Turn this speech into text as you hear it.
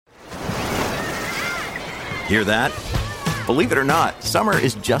Hear that? Believe it or not, summer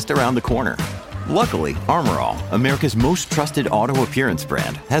is just around the corner. Luckily, Armor All, America's most trusted auto appearance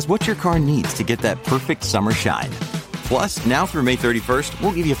brand, has what your car needs to get that perfect summer shine. Plus, now through May 31st,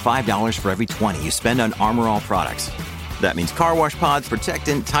 we'll give you $5 for every $20 you spend on Armor All products. That means car wash pods,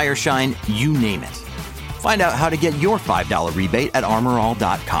 protectant, tire shine, you name it. Find out how to get your $5 rebate at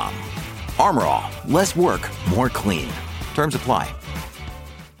armorall.com. Armor All, less work, more clean. Terms apply.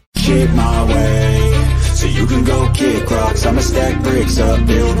 Shit my way, so you can go kick rocks. I'ma stack bricks up,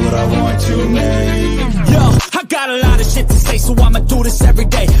 build what I want to make. Yo, I got a lot of shit to say, so I'ma do this every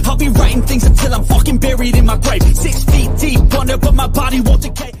day. I'll be writing things until I'm fucking buried in my grave. 6 feet deep under, but my body won't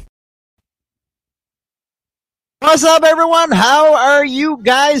decay. What's up, everyone? How are you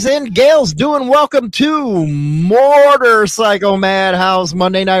guys and gals doing? Welcome to Motorcycle Madhouse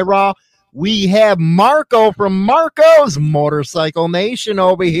Monday Night Raw. We have Marco from Marco's Motorcycle Nation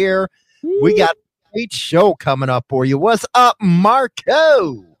over here. We got a great show coming up for you. What's up,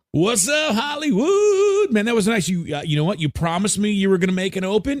 Marco? What's up, Hollywood? Man, that was nice. You know what? You promised me you were going to make an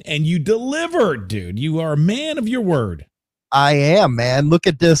open, and you delivered, dude. You are a man of your word. I am, man. Look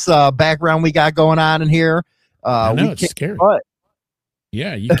at this background we got going on in here. I know, it's scary. Butt.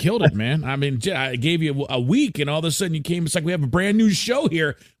 Yeah, you killed it, man. I mean, I gave you a week, and all of a sudden you came. It's like we have a brand new show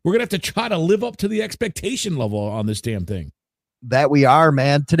here. We're going to have to try to live up to the expectation level on this damn thing. That we are,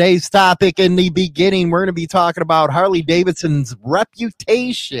 man. Today's topic in the beginning, we're going to be talking about Harley-Davidson's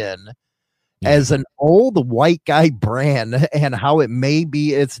reputation as an old white guy brand and how it may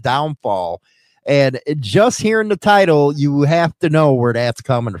be its downfall. And just hearing the title, you have to know where that's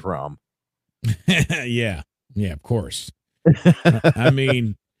coming from. Yeah, of course. I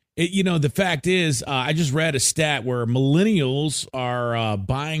mean, the fact is, I just read a stat where millennials are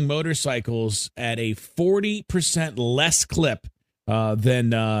buying motorcycles at a 40% less clip than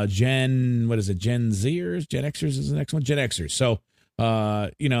Gen Zers? Gen Xers is the next one? Gen Xers. So,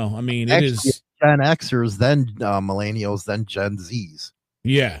 I mean, it is Gen Xers, then millennials, then Gen Zs.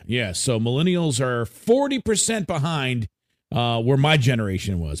 Yeah. So millennials are 40% behind where my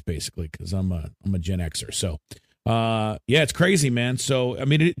generation was, basically, because I'm a Gen Xer. So, it's crazy, man. So, I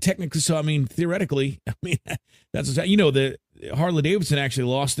mean, theoretically, that's, the Harley-Davidson actually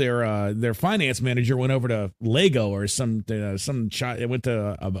lost their finance manager, went over to Lego or some shot. It went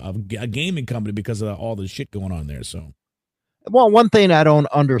to a gaming company because of all the shit going on there. So, well, one thing I don't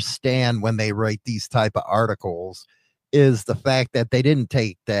understand when they write these type of articles is the fact that they didn't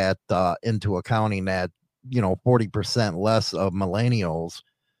take that into accounting that 40% less of millennials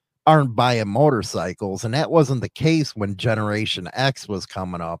aren't buying motorcycles, and that wasn't the case when Generation X was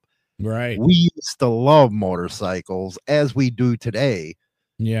coming up. Right. We used to love motorcycles as we do today.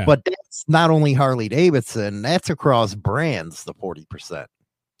 Yeah. But that's not only Harley-Davidson, that's across brands, the 40%.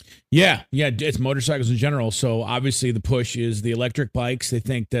 Yeah, it's motorcycles in general. So obviously the push is the electric bikes. They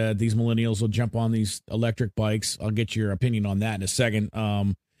think that these millennials will jump on these electric bikes. I'll get your opinion on that in a second.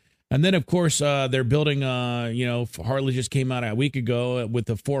 And then, of course, they're building, Harley just came out a week ago with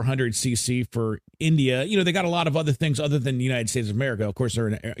the 400cc for India. They got a lot of other things other than the United States of America. Of course, they're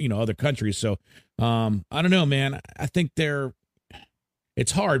in, other countries. So I don't know, man. I think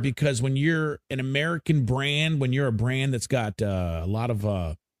it's hard because when you're an American brand, when you're a brand that's got a lot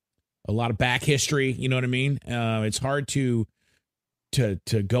of back history, you know what I mean? It's hard to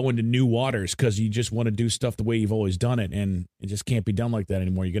go into new waters because you just want to do stuff the way you've always done it, and it just can't be done like that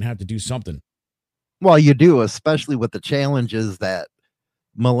anymore. You're gonna have to do something. Well, you do, especially with the challenges that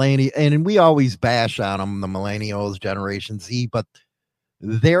and we always bash on them, the millennials, Generation Z, but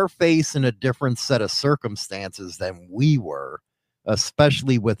they're facing a different set of circumstances than we were,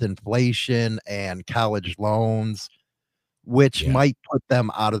 especially with inflation and college loans, which might put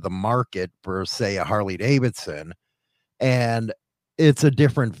them out of the market for, say, a Harley-Davidson. And it's a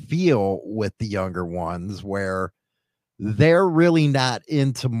different feel with the younger ones where they're really not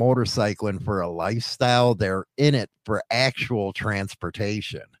into motorcycling for a lifestyle. They're in it for actual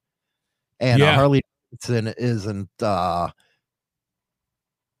transportation. And a Harley-Davidson isn't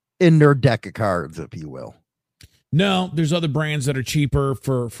in their deck of cards, if you will. No, there's other brands that are cheaper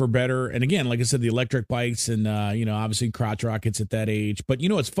for better. And again, like I said, the electric bikes and, obviously crotch rockets at that age. But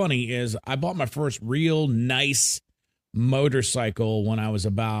what's funny is I bought my first real nice motorcycle when I was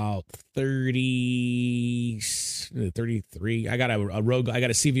about 33. I got a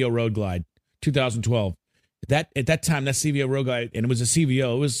CVO Road Glide, 2012. At that time, that CVO Road Glide, and it was a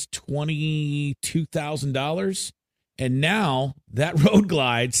CVO, it was $22,000. And now that Road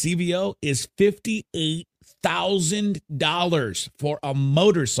Glide CVO is $58,000 for a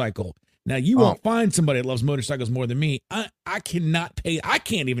motorcycle. Now you won't find somebody that loves motorcycles more than me. I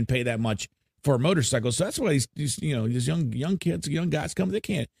can't even pay that much for a motorcycle. So that's why these young kids, young guys come. They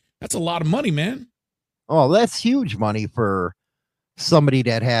can't. That's a lot of money, man. Oh, that's huge money for somebody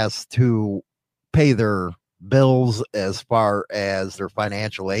that has to pay their bills as far as their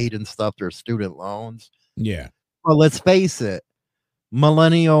financial aid and stuff, their student loans. Yeah. Well, let's face it,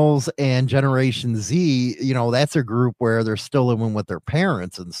 millennials and Generation Z, that's a group where they're still living with their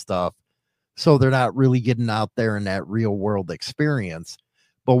parents and stuff. So they're not really getting out there in that real world experience.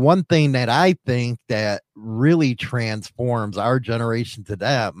 But one thing that I think that really transforms our generation to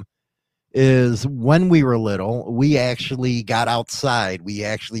them is when we were little, we actually got outside. We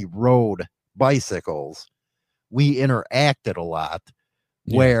actually rode bicycles. We interacted a lot,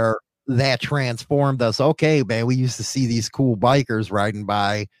 where that transformed us. Okay, man, we used to see these cool bikers riding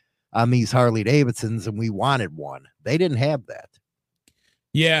by on these Harley-Davidsons, and we wanted one. They didn't have that.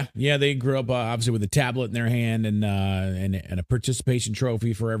 Yeah, they grew up obviously with a tablet in their hand and a participation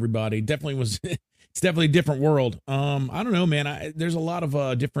trophy for everybody. Definitely was. It's definitely a different world. I don't know, man. There's a lot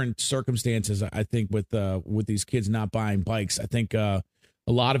of different circumstances. I think with these kids not buying bikes. I think a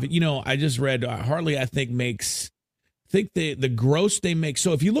lot of it. I just read Harley. I think the gross they make.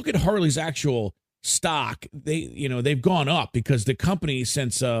 So if you look at Harley's actual stock, they've gone up because the company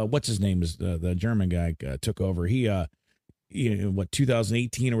since what's his name is the German guy took over. He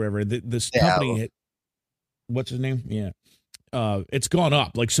 2018 or whatever. This company, what's his name? Yeah. It's gone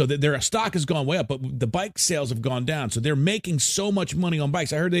up, like, so that their stock has gone way up, but the bike sales have gone down. So they're making so much money on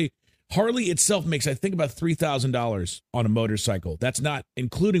bikes. I heard Harley itself makes, I think, about $3,000 on a motorcycle. That's not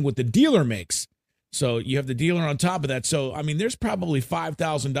including what the dealer makes. So you have the dealer on top of that. So, I mean, there's probably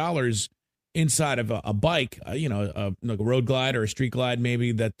 $5,000 inside of a bike, like a road glide or a street glide,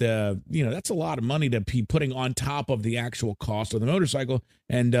 maybe that's a lot of money to be putting on top of the actual cost of the motorcycle.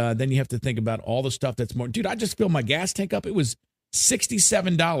 And then you have to think about all the stuff that's more. Dude, I just filled my gas tank up. It was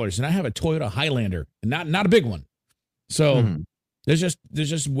 $67, and I have a Toyota Highlander, and not a big one. So there's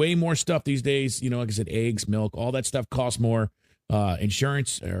just way more stuff these days. Like I said, eggs, milk, all that stuff costs more.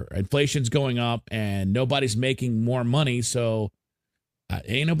 Insurance or inflation's going up, and nobody's making more money. So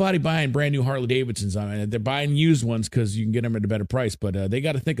ain't nobody buying brand new Harley-Davidsons. I mean, they're buying used ones because you can get them at a better price, but they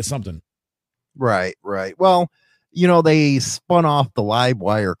got to think of something. Right. Well, they spun off the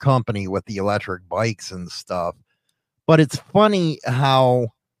Livewire company with the electric bikes and stuff, but it's funny how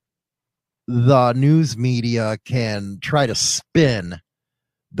the news media can try to spin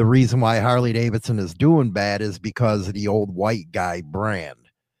the reason why Harley-Davidson is doing bad is because of the old white guy brand.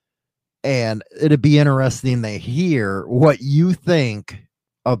 And it'd be interesting to hear what you think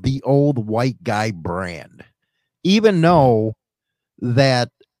of the old white guy brand, even though that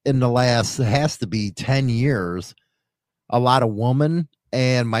in the last has to be 10 years, a lot of women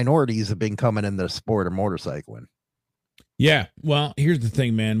and minorities have been coming into the sport of motorcycling. Yeah. Well, here's the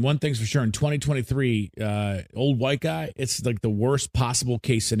thing, man. One thing's for sure. In 2023, old white guy, it's like the worst possible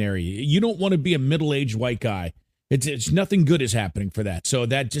case scenario. You don't want to be a middle-aged white guy. It's nothing good is happening for that. So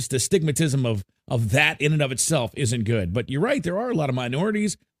that just the stigmatism of that in and of itself isn't good. But you're right. There are a lot of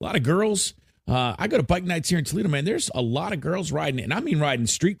minorities, a lot of girls. I go to bike nights here in Toledo, man. There's a lot of girls riding, and I mean riding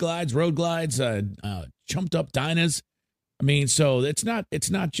street glides, road glides, chumped up Dynas. I mean, so it's not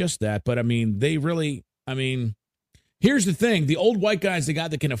just that, but I mean, here's the thing. The old white guy's the guy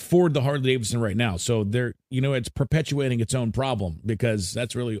that can afford the Harley-Davidson right now. So they're, it's perpetuating its own problem because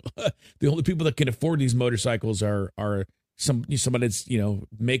that's really the only people that can afford these motorcycles are somebody that's,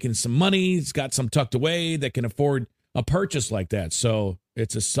 making some money, it's got some tucked away that can afford a purchase like that. So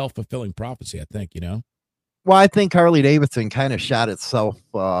it's a self-fulfilling prophecy, I think, Well, I think Harley-Davidson kind of shot itself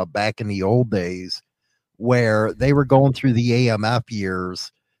back in the old days where they were going through the AMF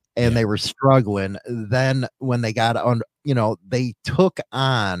years and they were struggling. Then when they got on, they took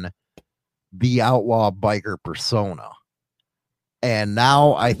on the outlaw biker persona. And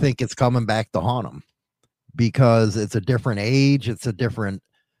now I think it's coming back to haunt them because it's a different age. It's a different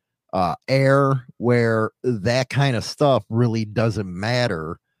era where that kind of stuff really doesn't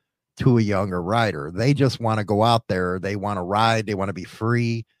matter to a younger rider. They just want to go out there. They want to ride. They want to be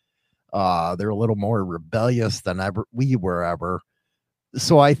free. They're a little more rebellious than we were ever.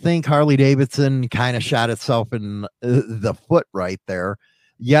 So I think Harley-Davidson kind of shot itself in the foot right there.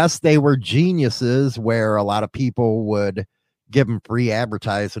 Yes, they were geniuses where a lot of people would give them free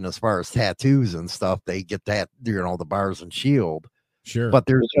advertising as far as tattoos and stuff. They get that, the bars and shield. Sure. But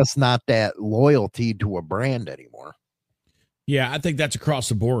there's just not that loyalty to a brand anymore. Yeah, I think that's across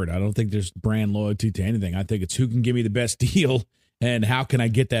the board. I don't think there's brand loyalty to anything. I think it's who can give me the best deal and how can I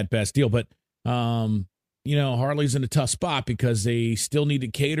get that best deal. But, Harley's in a tough spot because they still need to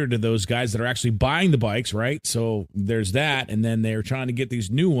cater to those guys that are actually buying the bikes, right? So there's that. And then they're trying to get these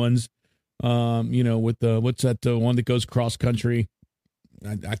new ones With the what's that one that goes cross country?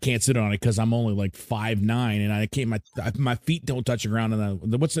 I can't sit on it because I'm only like 5'9", and I can't. My feet don't touch the ground.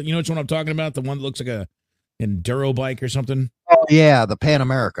 And what's that? You know which one I'm talking about? The one that looks like a enduro bike or something. Oh yeah, the Pan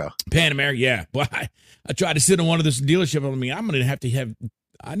America. Pan America, yeah. Well, I tried to sit in one of this dealership. I mean, I'm gonna have to have.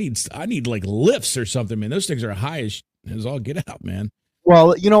 I need like lifts or something, man. Those things are high as all get out, man.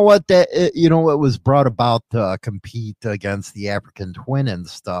 Well, you know what? It was brought about to compete against the African Twin and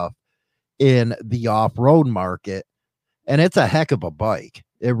stuff in the off-road market, and it's a heck of a bike.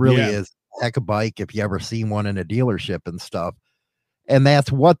 It really is a heck of a bike if you ever seen one in a dealership and stuff. And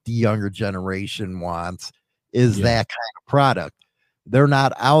that's what the younger generation wants, is that kind of product. They're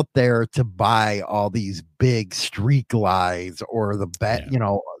not out there to buy all these big street glides or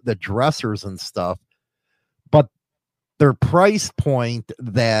the dressers and stuff, but their price point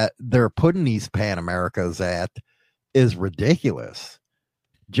that they're putting these Pan Americas at is ridiculous.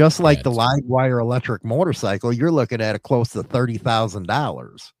 Just like the Livewire electric motorcycle, you're looking at it close to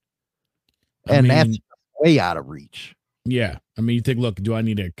 $30,000, and that's way out of reach. Yeah, I mean, you think, look, do I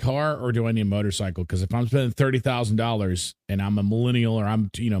need a car or do I need a motorcycle? Because if I'm spending $30,000 and I'm a millennial or I'm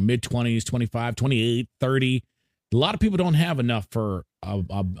mid-20s, 25, 28, 30, a lot of people don't have enough for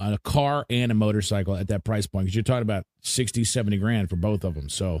a car and a motorcycle at that price point, because you're talking about 60, 70 grand for both of them.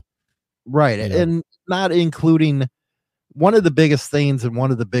 So, right, and not including one of the biggest things and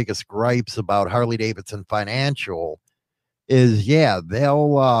one of the biggest gripes about Harley-Davidson Financial is,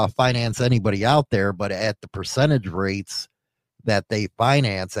 they'll finance anybody out there, but at the percentage rates that they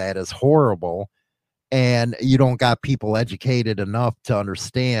finance at is horrible. And you don't got people educated enough to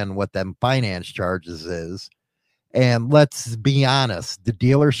understand what them finance charges is. And let's be honest, the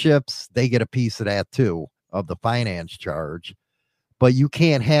dealerships, they get a piece of that too, of the finance charge. But you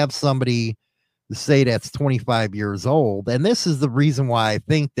can't have somebody say that's 25 years old. And this is the reason why I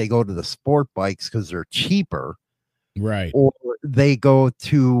think they go to the sport bikes, because they're cheaper. Right. Or they go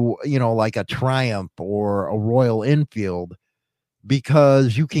to, like a Triumph or a Royal Enfield,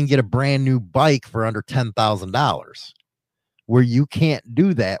 because you can get a brand new bike for under $10,000, where you can't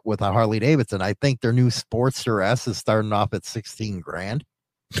do that with a Harley Davidson. I think their new Sportster S is starting off at 16 grand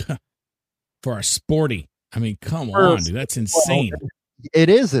for a sporty. I mean, come on, dude, that's insane. It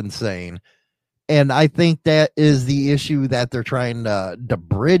is insane. And I think that is the issue that they're trying to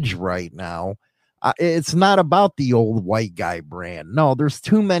bridge right now. It's not about the old white guy brand. No, there's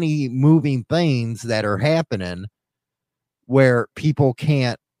too many moving things that are happening where people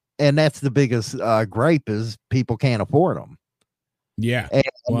can't, and that's the biggest gripe, is people can't afford them. Yeah. And,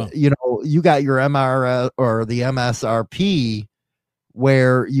 you got your MR or the MSRP,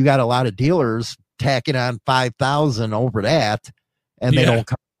 where you got a lot of dealers tacking on 5,000 over that, and they don't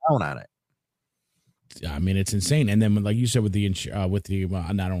come down on it. I mean, it's insane. And then, like you said, with the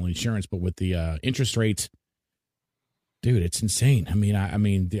not only insurance, but with the interest rates, dude, it's insane. I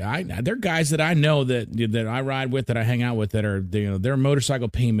mean, there are guys that I know that I ride with, that I hang out with, that are, their motorcycle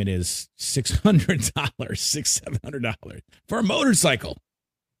payment is $600, $700 for a motorcycle.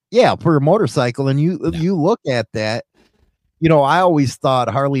 Yeah, for a motorcycle. And you look at that, I always thought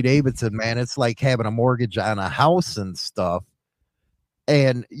Harley Davidson, man, it's like having a mortgage on a house and stuff.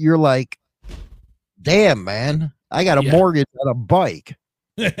 And you're like, damn, man, I got a mortgage on a bike.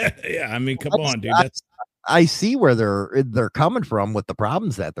 Yeah, I mean, come on, dude. I see where they're coming from with the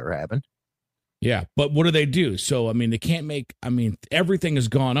problems that they're having. Yeah, but what do? So, I mean, they can't make, everything has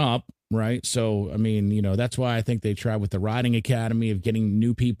gone up, right? So, I mean, that's why I think they try with the riding academy of getting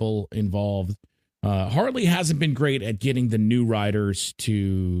new people involved. Harley hasn't been great at getting the new riders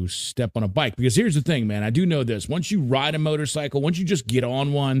to step on a bike, because here's the thing, man. I do know this. Once you ride a motorcycle, once you just get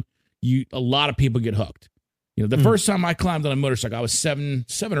on one, a lot of people get hooked. The first time I climbed on a motorcycle, I was seven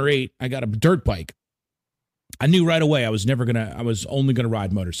or eight. I got a dirt bike. I knew right away I was only gonna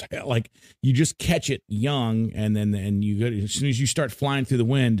ride motorcycle. Like, you just catch it young, and then you go, as soon as you start flying through the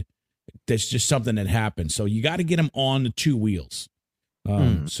wind, that's just something that happens. So you got to get them on the two wheels.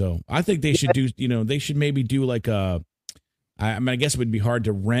 So I think they should do, they should maybe do like I guess it would be hard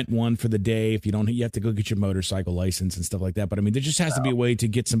to rent one for the day if you have to go get your motorcycle license and stuff like that. But I mean, there just has to be a way to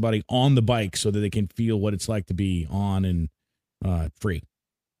get somebody on the bike so that they can feel what it's like to be on and free.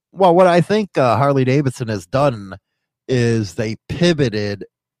 Well, what I think Harley Davidson has done is they pivoted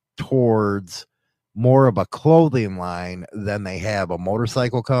towards more of a clothing line than they have a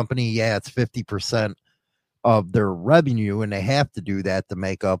motorcycle company. Yeah, it's 50% of their revenue, and they have to do that to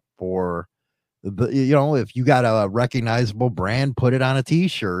make up for if you got a recognizable brand, put it on a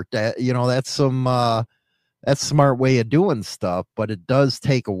t-shirt. That's that's smart way of doing stuff, but it does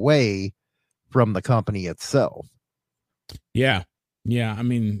take away from the company itself. Yeah. Yeah, I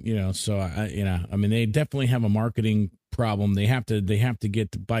mean, so I mean, they definitely have a marketing problem. They have to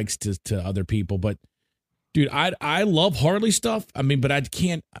get the bikes to other people. But dude, I love Harley stuff. I mean, but I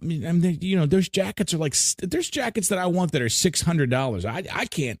can't. I mean, there's jackets there's jackets that I want that are $600.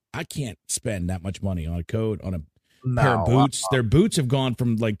 I can't spend that much money on a coat, on a pair of boots. Their boots have gone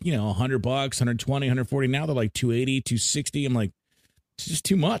from like $100, 120, 140. Now they're like 280, 260. I'm like, it's just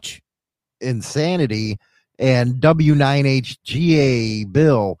too much. Insanity. And W9HGA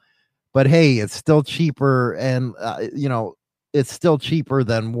bill, but hey, it's still cheaper, and it's still cheaper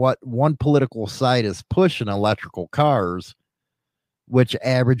than what one political site is pushing electrical cars, which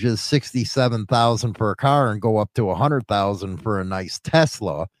averages 67,000 for a car and go up to 100,000 for a nice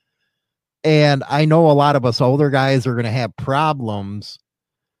Tesla. And I know a lot of us older guys are going to have problems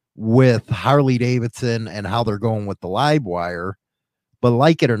with Harley-Davidson and how they're going with the live wire, but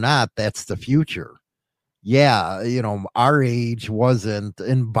like it or not, that's the future. Yeah, our age wasn't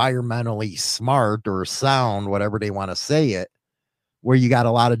environmentally smart or sound, whatever they want to say it, where you got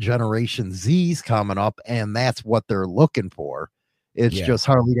a lot of Generation Z's coming up, and that's what they're looking for. It's just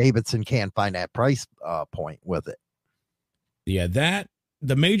Harley-Davidson can't find that price point with it. Yeah,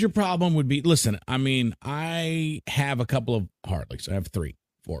 the major problem would be, listen, I mean, I have a couple of Harleys. I have 3,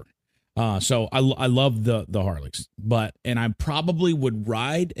 4. So I love the Harleys, and I probably would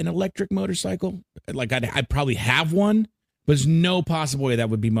ride an electric motorcycle. Like I'd probably have one, but there's no possible way that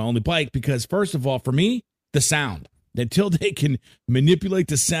would be my only bike, because first of all, for me, the sound, until they can manipulate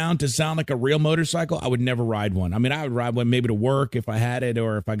the sound to sound like a real motorcycle, I would never ride one. I mean, I would ride one maybe to work if I had it,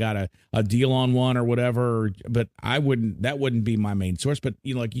 or if I got a deal on one or whatever, but that wouldn't be my main source. But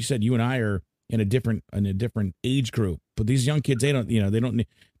like you said, you and I are in a different age group, but these young kids, they don't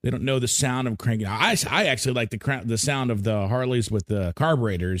know the sound of cranking. I actually like the sound of the Harleys with the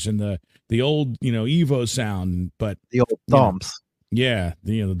carburetors and the old Evo sound, but the old thumps. The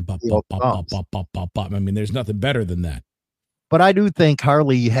bop, bop, bop, bop, bop, bop, bop. I mean, there's nothing better than that. But I do think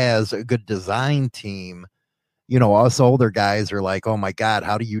Harley has a good design team. Us older guys are like, oh my God,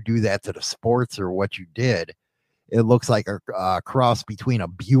 how do you do that to the sports or what you did? It looks like a cross between a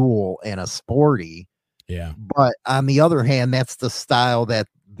Buell and a Sporty. Yeah. But on the other hand, that's the style that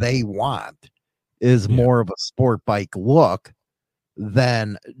they want, is more of a sport bike look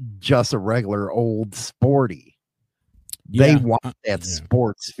than just a regular old Sporty. They want that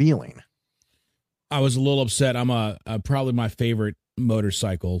sports feeling. I was a little upset. I'm probably my favorite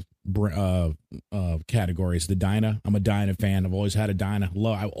motorcycle category is the Dyna. I'm a Dyna fan. I've always had a Dyna.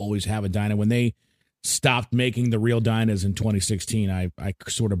 I always have a Dyna. When they stopped making the real Dynas in 2016, I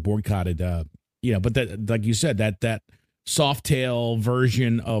sort of boycotted. But that, like you said, that soft tail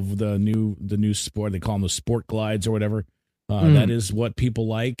version of the new sport, they call them the sport glides or whatever. That is what people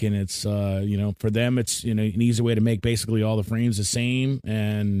like, and it's for them it's an easy way to make basically all the frames the same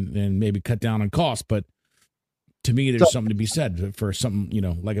and maybe cut down on cost. But to me, there's something to be said for something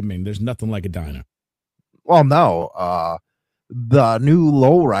there's nothing like a Dyna. Well, no, the new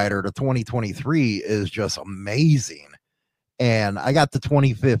lowrider to 2023 is just amazing, and I got the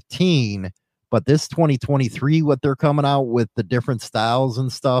 2015, but this 2023, what they're coming out with, the different styles and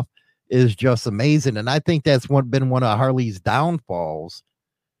stuff, is just amazing. And I think that's been one of Harley's downfalls,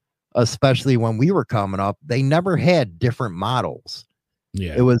 especially when we were coming up. They never had different models.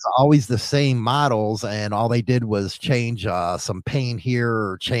 Yeah, it was always the same models, and all they did was change some paint here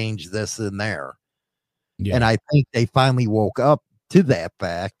or change this and there. Yeah. And I think they finally woke up to that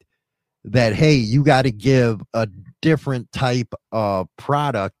fact that, hey, you got to give a different type of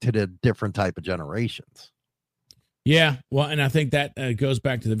product to the different type of generations. Yeah, well, and I think that goes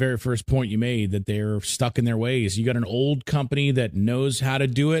back to the very first point you made, that they're stuck in their ways. You got an old company that knows how to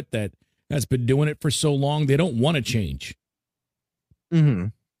do it, that's been doing it for so long, they don't want to change. Mm-hmm.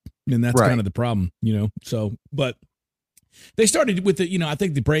 And that's kind of the problem, So, but they started with I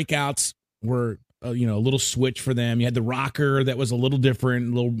think the breakouts were, a little switch for them. You had the rocker that was a little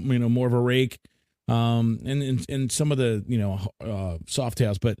different, a little, more of a rake, and some of the, soft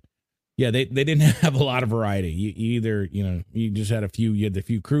tails, but. Yeah, they didn't have a lot of variety. You either, you just had you had the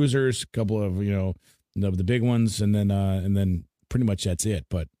few cruisers, a couple of, the big ones, and then pretty much that's it.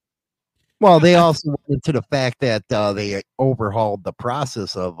 But they also went into the fact that they overhauled the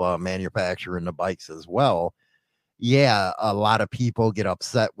process of manufacturing the bikes as well. Yeah, a lot of people get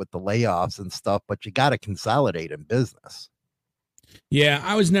upset with the layoffs and stuff, but you got to consolidate in business. Yeah,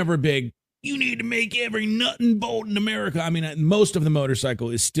 I was never a big, you need to make every nut and bolt in America. I mean, most of the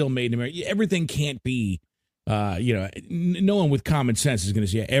motorcycle is still made in America. Everything can't be, no one with common sense is going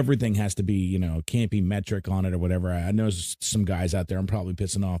to say everything has to be, can't be metric on it or whatever. I know some guys out there I'm probably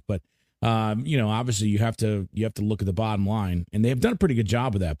pissing off, but Obviously you have to look at the bottom line, and they have done a pretty good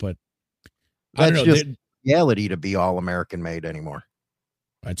job of that. But I That's don't know. just reality to be all American made anymore.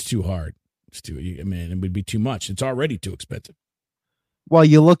 It's too hard. It would be too much. It's already too expensive. Well,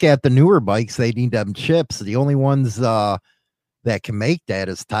 you look at the newer bikes, they need them chips. The only ones that can make that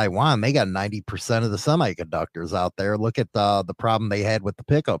is Taiwan. They got 90% of the semiconductors out there. Look at the problem they had with the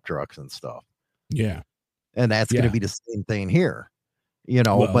pickup trucks and stuff. Yeah. And that's going to be the same thing here,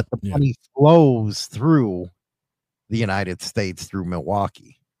 but the money flows through the United States through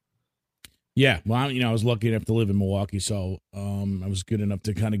Milwaukee. Yeah. Well, I was lucky enough to live in Milwaukee, so I was good enough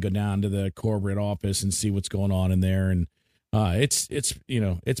to kind of go down to the corporate office and see what's going on in there. And it's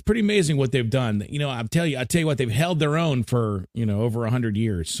pretty amazing what they've done. I tell you what, they've held their own for, over 100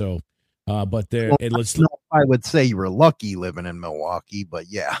 years. So, but they're, I would say you were lucky living in Milwaukee, but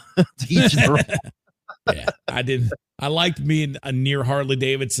yeah, each their own. Yeah, I liked being near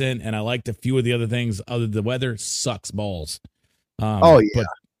Harley-Davidson, and I liked a few of the other things. Other than the weather sucks balls. Oh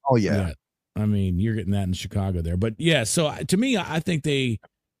yeah. I mean, you're getting that in Chicago there, but yeah. So to me, I think they've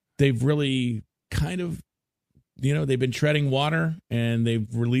really kind of, they've been treading water, and they've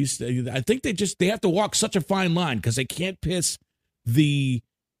released. I think they have to walk such a fine line, because they can't piss the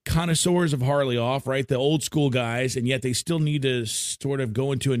connoisseurs of Harley off, right? The old school guys, and yet they still need to sort of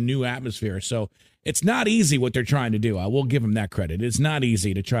go into a new atmosphere. So it's not easy what they're trying to do. I will give them that credit. It's not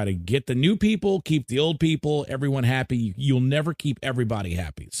easy to try to get the new people, keep the old people, everyone happy. You'll never keep everybody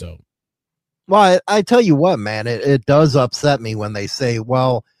happy. So, well, I tell you what, man, it does upset me when they say,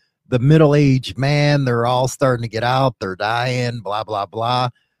 well, the middle-aged man, they're all starting to get out, they're dying, blah, blah, blah.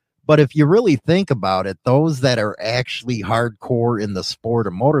 But if you really think about it, those that are actually hardcore in the sport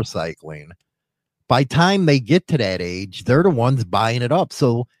of motorcycling, by time they get to that age, they're the ones buying it up.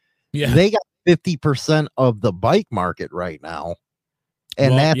 So they got 50% of the bike market right now.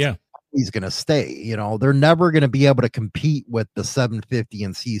 And that's always going to stay. They're never going to be able to compete with the 750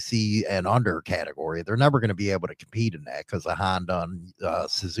 and CC and under category. They're never going to be able to compete in that because of Honda and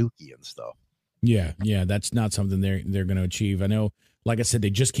Suzuki and stuff. Yeah, that's not something they're going to achieve. I know, like I said, they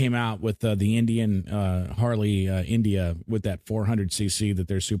just came out with the Indian Harley India with that 400cc that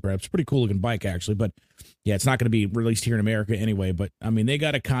they're super. It's a pretty cool looking bike, actually. But yeah, it's not going to be released here in America anyway. But I mean, they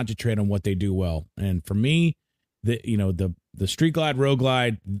got to concentrate on what they do well. And for me, the Street Glide, Road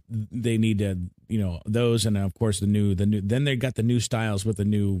Glide, they need to, those, and of course the new. Then they got the new styles with the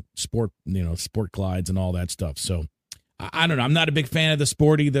new sport, sport glides and all that stuff. So I don't know. I'm not a big fan of the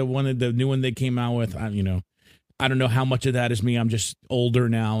sporty, the new one they came out with. I don't know how much of that is me. I'm just older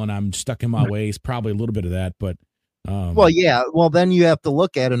now, and I'm stuck in my ways. Probably a little bit of that, but well, yeah. Well, then you have to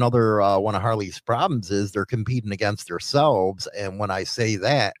look at another one of Harley's problems is they're competing against themselves, and when I say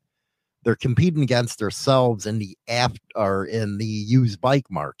that, they're competing against themselves in the in the used bike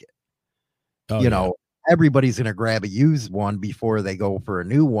market. Everybody's going to grab a used one before they go for a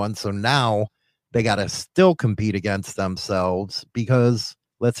new one. So now they got to still compete against themselves because,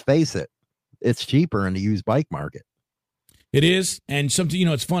 let's face it, it's cheaper in the used bike market. It is. And something,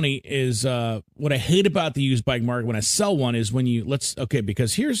 it's funny is what I hate about the used bike market when I sell one is when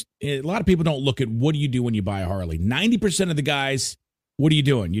because here's a lot of people don't look at what do you do when you buy a Harley. 90% of the guys, what are you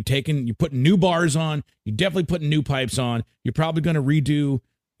doing? You're putting new bars on. You're definitely putting new pipes on. You're probably going to redo,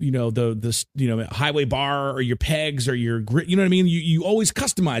 the highway bar or your pegs or your grit. You know what I mean? You always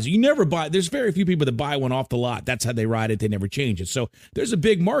customize it. You never buy. There's very few people that buy one off the lot. That's how they ride it. They never change it. So there's a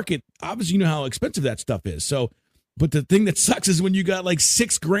big market. Obviously, you know how expensive that stuff is. So, but the thing that sucks is when you got like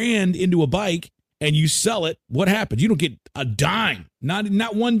 $6,000 into a bike and you sell it, what happens? You don't get a dime,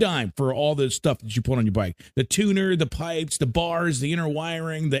 not one dime for all the stuff that you put on your bike. The tuner, the pipes, the bars, the inner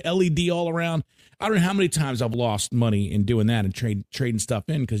wiring, the LED all around. I don't know how many times I've lost money in doing that and trading stuff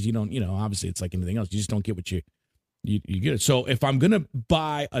in because you don't, obviously it's like anything else. You just don't get what you get it. So if I'm going to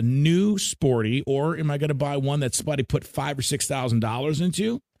buy a new sporty, or am I going to buy one that somebody put $5,000 or $6,000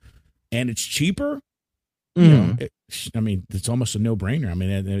 into and it's cheaper? It's almost a no-brainer. I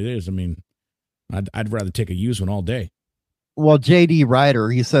mean, it is. I mean, I'd rather take a used one all day. Well, JD Ryder,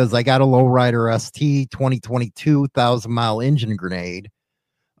 he says, I got a Lowrider ST 2022 1,000-mile engine grenade.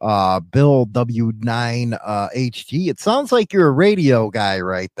 Bill W9 HG. It sounds like you're a radio guy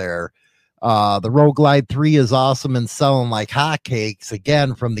right there. The Road Glide 3 is awesome and selling like hotcakes.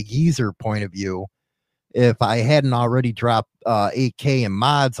 Again, from the geezer point of view, if I hadn't already dropped 8K in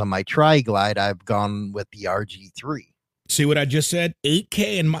mods on my Tri-Glide, I've gone with the RG3. See what I just said?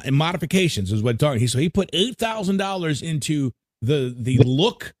 8K in modifications is what I'm talking. So he put $8,000 into the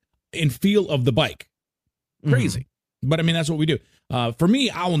look and feel of the bike. Crazy. But I mean, that's what we do. For me,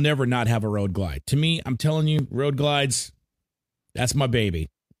 I will never not have a Road Glide. To me, I'm telling you, Road Glides, that's my baby.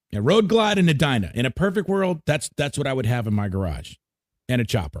 A road glide and a Dyna. In a perfect world, that's what I would have in my garage, and a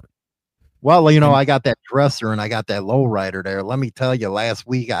chopper. Well, I got that dresser and I got that lowrider there. Let me tell you, last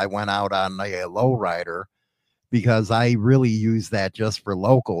week I went out on a lowrider because I really use that just for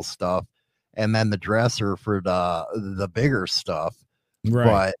local stuff, and then the dresser for the bigger stuff. Right.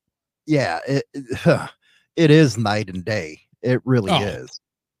 But yeah, it is night and day. It really is.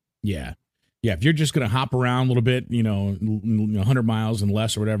 Yeah. Yeah. If you're just going to hop around a little bit, 100 miles and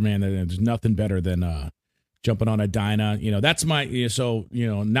less or whatever, man, there's nothing better than jumping on a Dyna. That's my,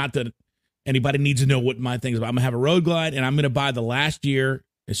 not that anybody needs to know what my thing is about. I'm going to have a road glide, and I'm going to buy the last year.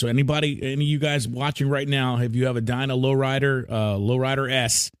 So any of you guys watching right now, if you have a Dyna Lowrider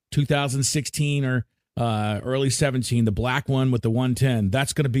S 2016 or early 17, the black one with the 110,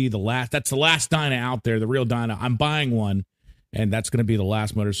 that's going to be the last Dyna out there, the real Dyna. I'm buying one, and that's going to be the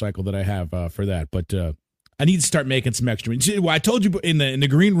last motorcycle that I have for that. But I need to start making some extra. I told you in the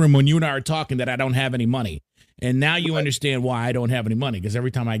green room when you and I were talking that I don't have any money, and now you understand why I don't have any money, because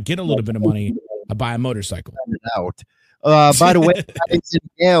every time I get a little bit of money, I buy a motorcycle. Out. By the way, guys and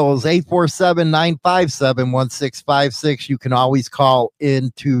gals, 847-957-1656. You can always call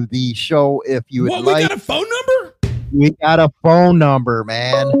into the show if you would like. We got a phone number? We got a phone number,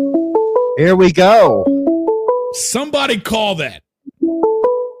 man. Here we go. Somebody call that.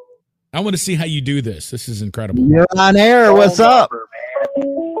 I want to see how you do this. This is incredible. You're on air. What's up?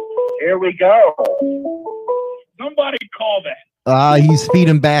 Here we go. Somebody call that. He's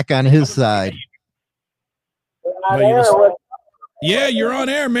feeding back on his side. Yeah, you're on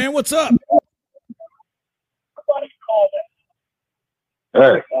air, man. What's up? Somebody call that.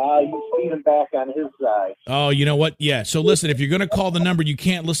 Hey. He's feeding back on his side. Oh, you know what? Yeah. So listen, if you're going to call the number, you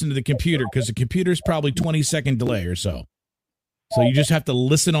can't listen to the computer because the computer's probably 20-second delay or so. So you just have to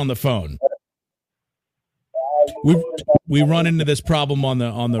listen on the phone. We run into this problem on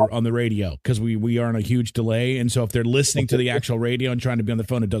the radio because we are on a huge delay, and so if they're listening to the actual radio and trying to be on the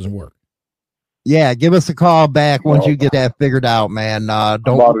phone, it doesn't work. Yeah, give us a call back once you get that figured out, man.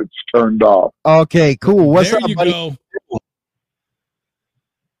 Don't. It's turned off. Okay, cool. What's up, buddy? Go.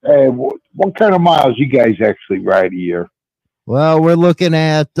 Hey, what kind of miles you guys actually ride a year? Well, we're looking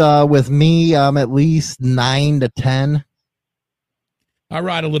at with me, at least 9 to 10. I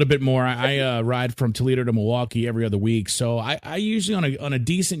ride a little bit more. I ride from Toledo to Milwaukee every other week, so I usually on a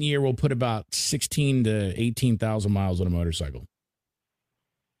decent year will put about 16 to 18,000 miles on a motorcycle.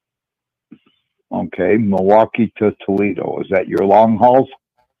 Okay, Milwaukee to Toledo. Is that your long hauls?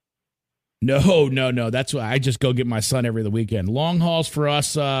 No. That's why I just go get my son every other weekend. Long hauls for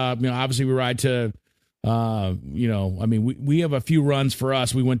us, obviously we ride to, we have a few runs for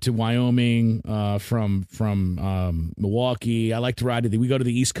us. We went to Wyoming from Milwaukee. I like to ride we go to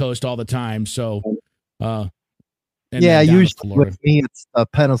the East Coast all the time. So, usually with me it's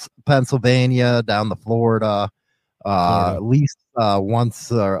Pennsylvania down to Florida. At least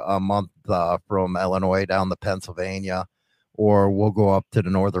once a month from Illinois down to Pennsylvania, or we'll go up to the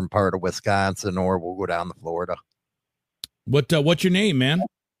northern part of Wisconsin, or we'll go down to Florida. What's your name, man?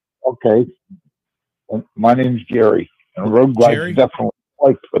 Okay, my name's Jerry. And a road glide is definitely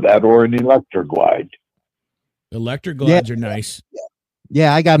like for that, or an electric glide. Electric glides are nice.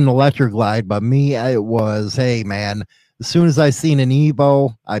 Yeah, I got an electric glide, but me, it was, hey man. As soon as I seen an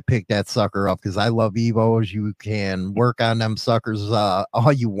Evo, I picked that sucker up because I love Evos. You can work on them suckers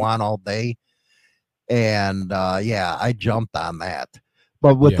all you want all day. And I jumped on that.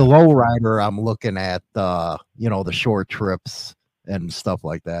 But with the lowrider, I'm looking at the short trips and stuff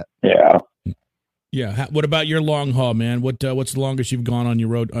like that. Yeah. Yeah. What about your long haul, man? What's the longest you've gone on your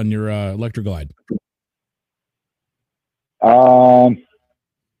road on your electric glide?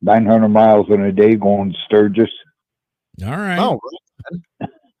 900 miles in a day going to Sturgis. All right. Oh,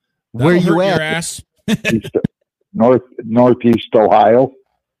 where you at? Your ass. Northeast Ohio.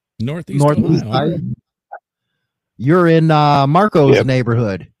 Northeast Ohio. You're in Marco's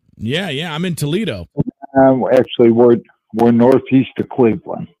neighborhood. Yeah. I'm in Toledo. Actually, we're northeast of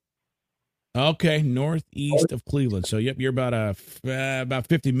Cleveland. Okay, northeast of Cleveland. So, you're about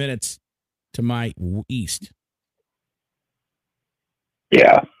 50 minutes to my east.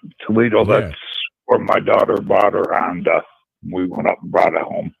 Yeah, Toledo. Yeah. That's where my daughter bought her Honda. We went up and brought it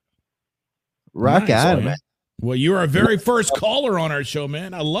home. Rock on, man. Well, you are our very first caller on our show,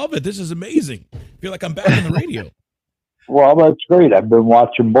 man. I love it. This is amazing. I feel like I'm back on the radio. Well, that's great. I've been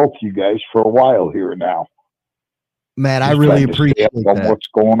watching both you guys for a while here now. Man, I really appreciate that. What's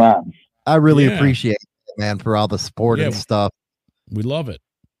going on? I really appreciate it, man, for all the support and stuff. We love it.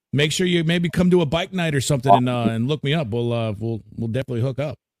 Make sure you maybe come to a bike night or something and look me up. We'll definitely hook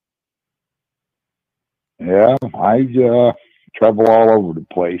up. Yeah, travel all over the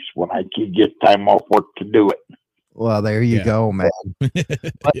place when I can get time off work to do it. Well, there you go, man.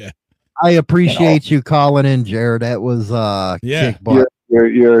 Yeah. I appreciate you calling in, Jared. That was kick butt.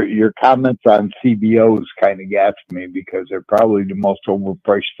 Your comments on CBOs kind of gets me because they're probably the most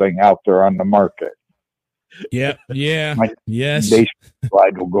overpriced thing out there on the market. Yeah. Yes. Base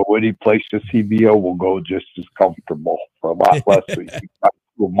ride will go any place. The CBO will go just as comfortable for a lot less than you got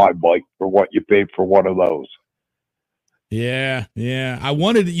with my bike for what you paid for one of those. Yeah. I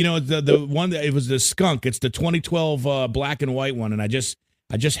wanted, the one that it was the skunk. It's the 2012 black and white one, and I just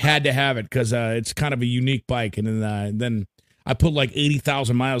had to have it because it's kind of a unique bike. And then I put like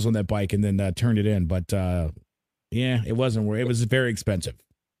 80,000 miles on that bike and then turned it in. But it wasn't worth. It was very expensive.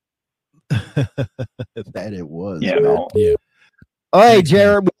 That it was. Yeah. Yeah. All right,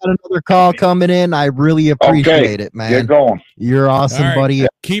 Jared, we got another call coming in. I really appreciate it, man. Get going. You're awesome, right. buddy.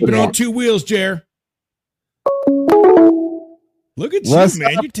 Keep it on two wheels, Jared. Look at What's you,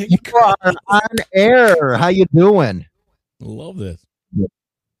 man. up? You're taking You are on air. How you doing? Love this.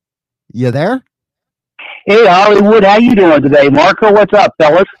 You there? Hey, Hollywood, how you doing today? Marco, what's up,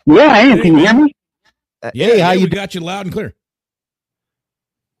 fellas? Yeah, I am. Can you hear me? Hey, how you we got you loud and clear.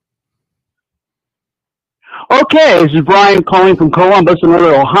 Okay, this is Brian calling from Columbus,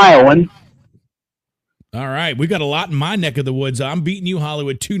 another Ohioan. All right. We got a lot in my neck of the woods. I'm beating you,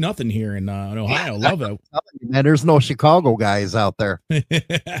 Hollywood, 2-0 here in Ohio. Love that. Man, there's no Chicago guys out there.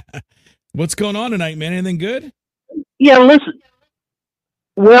 What's going on tonight, man? Anything good? Yeah, listen.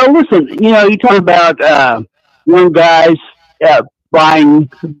 Well, listen, you talk about young guys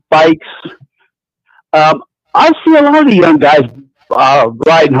buying bikes. I see a lot of the young guys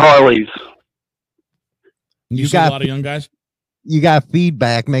riding Harleys. You see a lot of young guys? You got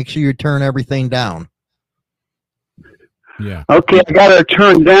feedback. Make sure you turn everything down. Yeah. Okay, I got it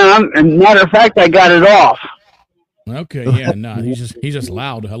turned down, and matter of fact, I got it off. Okay, yeah, no, he's just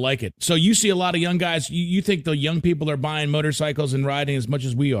loud. I like it. So you see a lot of young guys. You think the young people are buying motorcycles and riding as much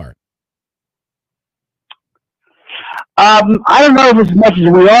as we are? I don't know if as much as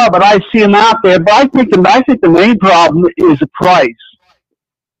we are, but I see them out there. But I think the main problem is the price.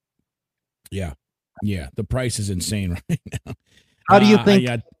 Yeah, the price is insane right now. How do you think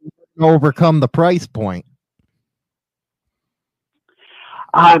you overcome the price point?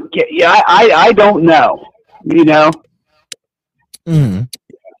 I don't know. Mm-hmm.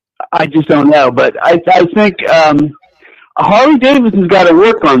 I just don't know. But I think Harley-Davidson's got to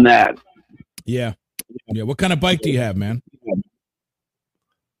work on that. Yeah. What kind of bike do you have, man?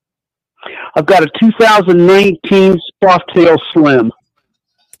 I've got a 2019 Softail Slim.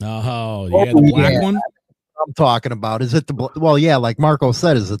 Oh, yeah, the black one? I'm talking about. Is it like Marco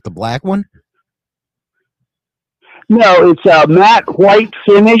said, is it the black one? No, it's a matte white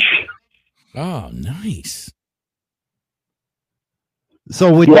finish. Oh, nice.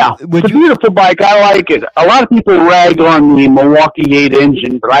 So it's a beautiful bike. I like it. A lot of people rag on the Milwaukee 8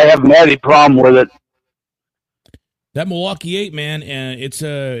 engine, but I haven't had any problem with it. That Milwaukee 8, man, it's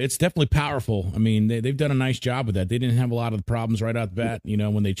definitely powerful. I mean, they've done a nice job with that. They didn't have a lot of the problems right out the bat,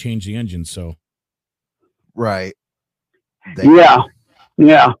 when they changed the engine. So, right. Yeah.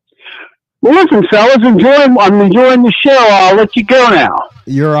 Well, listen, fellas, I'm enjoying the show. I'll let you go now.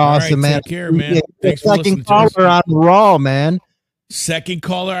 You're awesome, man. Take care, man. Thanks for listening to us. Caller on Raw, man. Second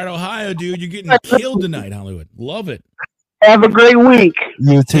caller out of Ohio, dude. You're getting killed tonight, Hollywood. Love it. Have a great week.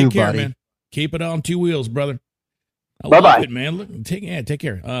 You too, take care, buddy. Man. Keep it on two wheels, brother. Bye-bye. Love it, man. Look, take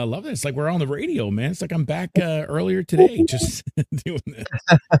care. Love it. It's like we're on the radio, man. It's like I'm back earlier today, just doing this.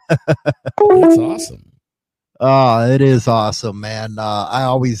 That's awesome. Oh, it is awesome, man. I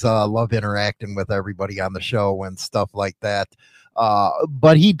always love interacting with everybody on the show and stuff like that.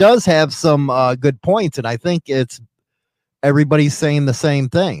 But he does have some good points, and I think it's everybody's saying the same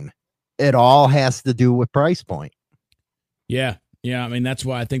thing. It all has to do with price point. Yeah. I mean, that's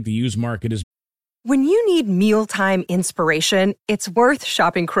why I think the used market is. When you need mealtime inspiration, it's worth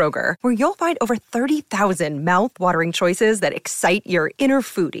shopping Kroger, where you'll find over 30,000 mouth-watering choices that excite your inner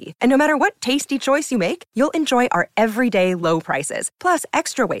foodie. And no matter what tasty choice you make, you'll enjoy our everyday low prices, plus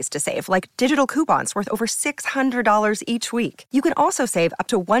extra ways to save, like digital coupons worth over $600 each week. You can also save up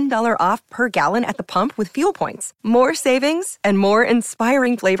to $1 off per gallon at the pump with fuel points. More savings and more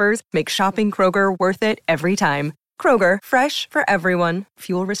inspiring flavors make shopping Kroger worth it every time. Kroger, fresh for everyone.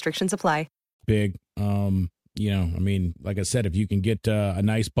 Fuel restrictions apply. Big. I mean, like I said, if you can get a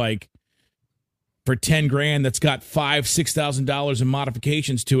nice bike for $10,000 that's got $6,000 in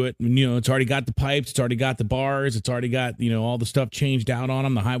modifications to it, and, it's already got the pipes, it's already got the bars, it's already got all the stuff changed out on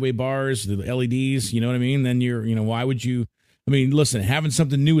them, the highway bars, the LEDs, you know what I mean? Then why would you? I mean, listen, having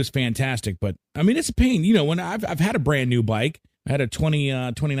something new is fantastic, but I mean, it's a pain. When I've had a brand new bike, I had a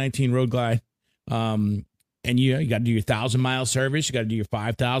 2019 Road Glide. And you got to do your 1,000-mile service. You got to do your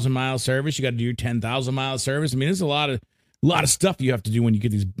 5,000-mile service. You got to do your 10,000-mile service. I mean, there's a lot of stuff you have to do when you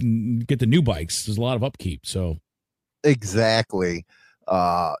get the new bikes. There's a lot of upkeep. So exactly.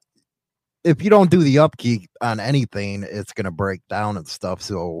 If you don't do the upkeep on anything, it's going to break down and stuff.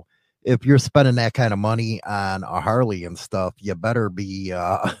 So if you're spending that kind of money on a Harley and stuff, you better be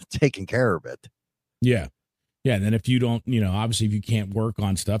taking care of it. Yeah. Yeah. And then if you don't, obviously if you can't work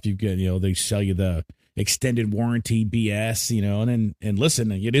on stuff, you get, they sell you the extended warranty BS, and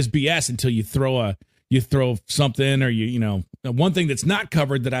listen, it is BS until you throw something, or one thing that's not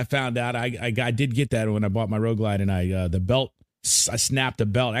covered that I found out, I did get that when I bought my Road Glide, and I snapped a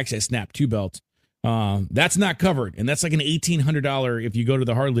belt. Actually, I snapped two belts. That's not covered, and that's like an $1,800 if you go to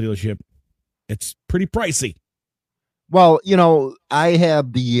the Harley dealership. It's pretty pricey. Well, I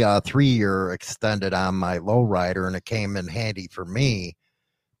have the 3-year extended on my lowrider, and it came in handy for me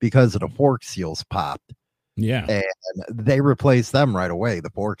because of the fork seals popped. Yeah. And they replaced them right away,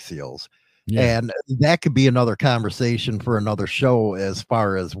 the fork seals. Yeah. And that could be another conversation for another show as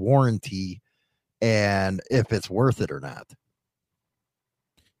far as warranty and if it's worth it or not.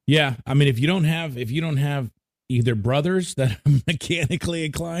 Yeah. I mean, if you don't have either brothers that are mechanically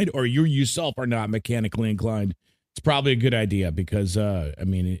inclined or you yourself are not mechanically inclined, it's probably a good idea because,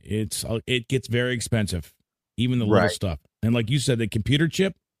 it gets very expensive, even the little stuff. And like you said, the computer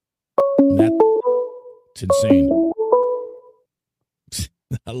chip, it's insane.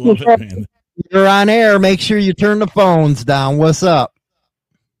 I love it, man. You're on air. Make sure you turn the phones down. What's up?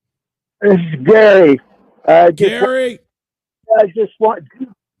 This is Gary. Gary. I just want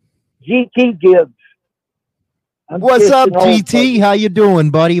GT Gibbs. What's up, GT? How you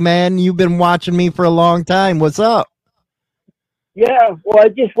doing, buddy, man? You've been watching me for a long time. What's up? Yeah, well, I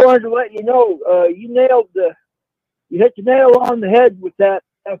just wanted to let you know, you hit the nail on the head with that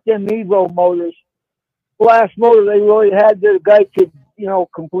them Evo motors. Last motor they really had, the guy could,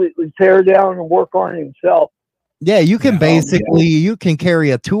 completely tear down and work on it himself. Yeah, you can you can carry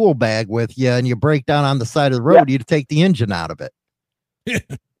a tool bag with you, and you break down on the side of the road. You take the engine out of it.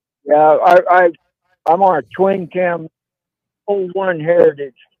 Yeah, I'm on a twin cam 01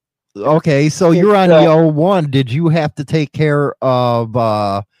 Heritage. Okay, so you're on the 01. Did you have to take care of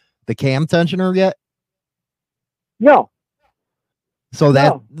the cam tensioner yet? No. So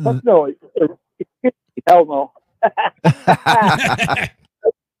no, hell no.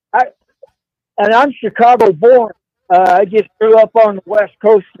 I'm Chicago born. I just grew up on the West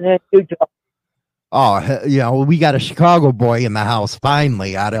Coast and in Utah. Oh, we got a Chicago boy in the house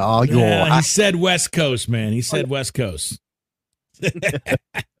finally. Out of all he said West Coast, man. He said West Coast.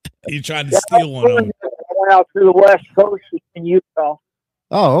 You tried to steal one of them. I went out to the West Coast in Utah.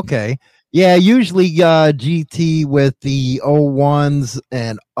 Oh, okay. Yeah, usually GT with the 01s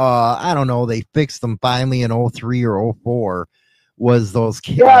and I don't know, they fixed them finally in 03 or 04 was those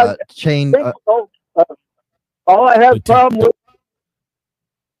chain. All I had a problem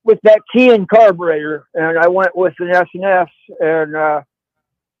with that key and carburetor, and I went with an S&S, and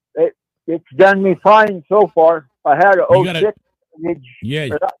it's done me fine so far. I had a 06. You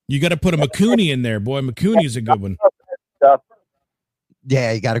got to put a Mikuni in there, boy. Mikuni's a good one.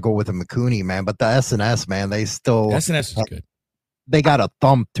 Yeah, you got to go with a Mikuni, man. But the S&S, man, S&S is good. They got a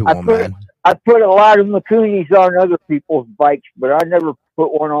thump to them, man. I put a lot of Mikunis on other people's bikes, but I never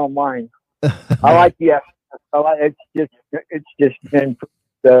put one on mine. I like the S&S. It's just been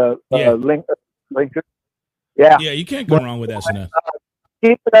the Linker. Yeah. Yeah, you can't go wrong with S&S.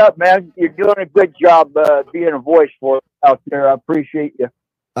 Keep it up, man. You're doing a good job being a voice for us out there. I appreciate you.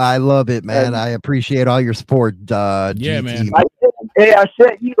 I love it, man. I appreciate all your support. Yeah, GT. man. I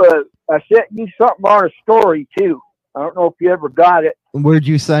sent you something on a story too. I don't know if you ever got it. Where'd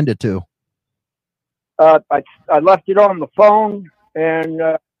you send it to? I left it on the phone and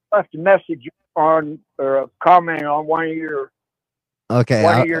left a message on or a comment on one of your. Okay,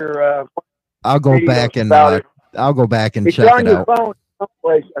 I'll go back and I'll go back and it's check on it your out. Phone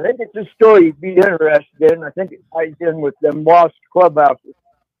someplace. I think it's a story you'd be interested in. I think it ties in with them Lost Clubhouses.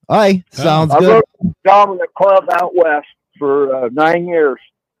 All right, sounds I good. wrote a job in the club out west for 9 years.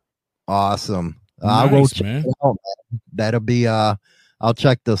 Awesome. Nice, I'll go check man. it out, man. That'll be I'll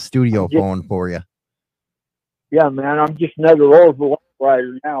check the studio phone for you. Yeah, man. I'm just another road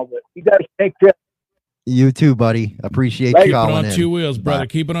rider now, but you guys take care. You too, buddy. Appreciate you Keep it calling on in. 2 wheels, brother. Bye.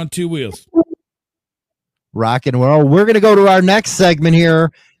 Keep it on 2 wheels. Rock and roll. We're going to go to our next segment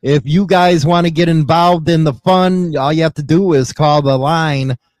here. If you guys want to get involved in the fun, all you have to do is call the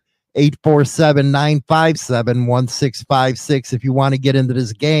line 847-957-1656 if you want to get into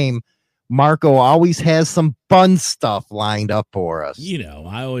this game. Marco always has some fun stuff lined up for us. You know,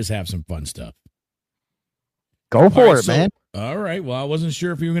 I always have some fun stuff. Go for it, man. All right. Well, I wasn't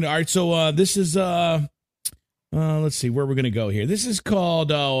sure if you were going to. All right. So this is, let's see where we're going to go here. This is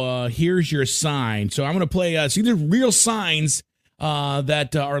called Here's Your Sign. So I'm going to play, see, there's real signs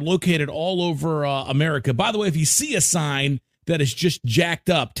that are located all over America. By the way, if you see a sign that is just jacked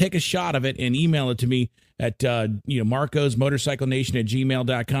up, take a shot of it and email it to me at, Marco's Motorcycle Nation at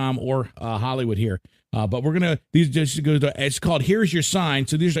gmail.com or Hollywood here. But we're going to, it's called Here's Your Sign.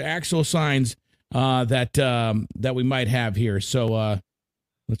 So these are actual signs that we might have here. So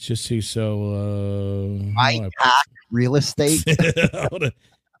let's just see. So my cock real estate. Hold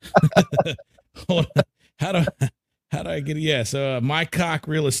on. How do I get it? Yes, My Cock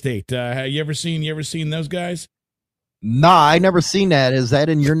Real Estate. Have you ever seen those guys? Nah, I never seen that. Is that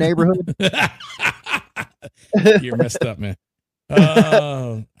in your neighborhood? You're messed up, man.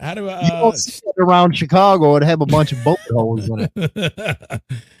 How do I? You don't see it around Chicago and have a bunch of bullet holes in it.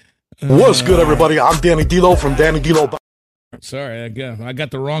 What's good, everybody? I'm Danny D'Lo from Danny D'Lo. Sorry, I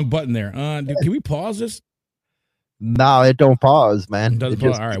got the wrong button there. Can we pause this? No, it don't pause, man. It doesn't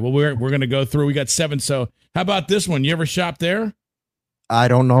pause. All right. Well, we're gonna go through. We got 7. So how about this one? You ever shop there? I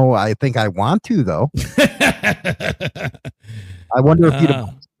don't know. I think I want to though. I wonder if you'd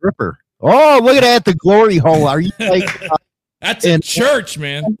a stripper. Oh, look at that! The glory hole. Are you like? That's in church,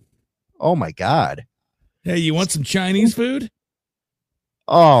 man. Oh my God. Hey, you want some Chinese food?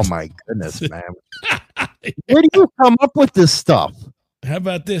 Oh my goodness, man. Where do you come up with this stuff? How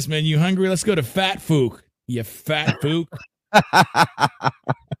about this, man? You hungry? Let's go to Fat Fook. You fat Fook.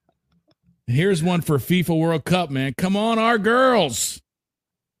 Here's one for FIFA World Cup, man. Come on, our girls.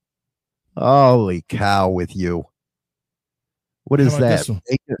 Holy cow with you. What is that?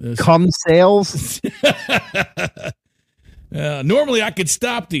 Cum sales? Normally I could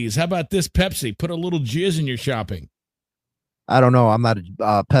stop these. How about this Pepsi? Put a little jizz in your shopping. I don't know. I'm not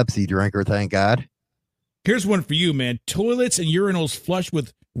a Pepsi drinker, thank God. Here's one for you, man. Toilets and urinals flushed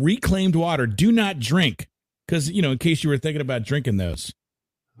with reclaimed water. Do not drink. Because, in case you were thinking about drinking those.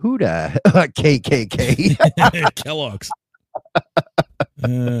 Who the KKK? Kellogg's.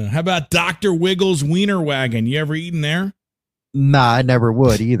 How about Dr. Wiggles Wiener Wagon? You ever eaten there? Nah, I never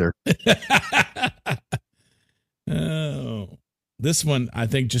would either. Oh, this one I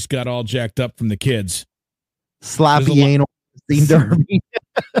think just got all jacked up from the kids. Sloppy anal derby.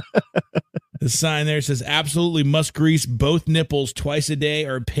 The sign there says absolutely must grease both nipples twice a day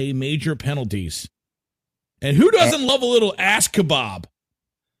or pay major penalties. And who doesn't love a little ass kebab?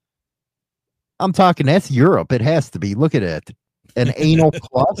 I'm talking that's Europe. It has to be. Look at it. An anal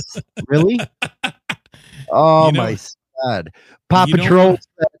plus? Really? Oh my God. Paw Patrol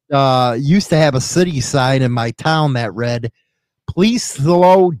used to have a city sign in my town that read, "Please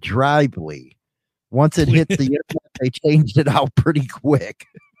slow drively." Once it hit the internet, they changed it out pretty quick.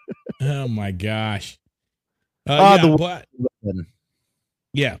 Oh my gosh.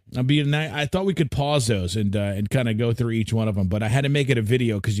 Yeah, I thought we could pause those and kind of go through each one of them, but I had to make it a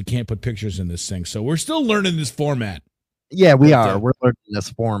video because you can't put pictures in this thing. So we're still learning this format. Yeah, we are. We're learning this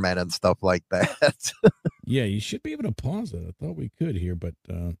format and stuff like that. Yeah, you should be able to pause it. I thought we could here, but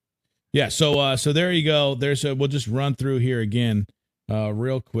yeah. So there you go. We'll just run through here again,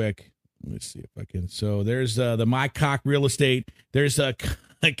 real quick. Let's see if I can. So there's the My Cock Real Estate. There's I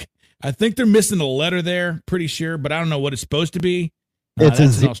think they're missing a letter there. Pretty sure, but I don't know what it's supposed to be. It's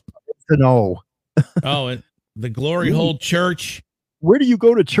an O. Oh, the Glory Hole Church. Where do you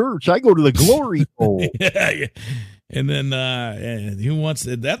go to church? I go to the Glory Hole. Yeah. And then who wants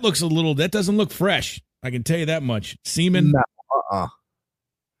it? That looks that doesn't look fresh. I can tell you that much. Semen. No,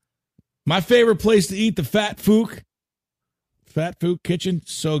 My favorite place to eat, the Fat Fook. Fat Fook Kitchen.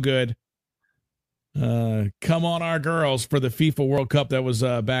 So good. Come on, our girls for the FIFA World Cup. That was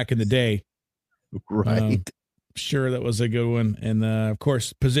back in the day. Right. Sure, that was a good one. And, of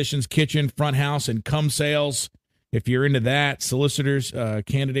course, Positions Kitchen, Front House, and Cum Sales. If you're into that, solicitors,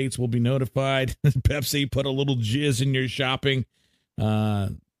 candidates will be notified. Pepsi, put a little jizz in your shopping.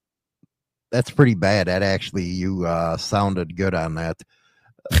 That's pretty bad. That actually, you sounded good on that.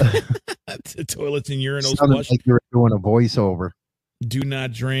 Toilets and urinals flush. Like you were doing a voiceover. Do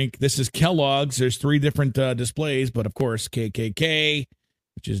not drink. This is Kellogg's. There's 3 different displays, but, of course, KKK,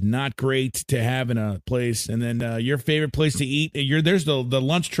 which is not great to have in a place. And then your favorite place to eat. There's the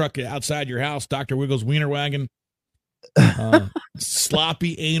lunch truck outside your house, Dr. Wiggles Wiener Wagon.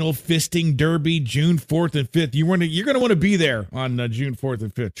 Sloppy anal fisting derby, June 4th and 5th. You're going to want to be there on June 4th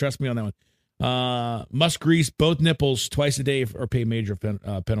and 5th. Trust me on that one. Must grease both nipples twice a day or pay major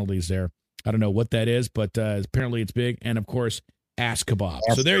penalties there. I don't know what that is, but apparently it's big. And, of course, ass kebab.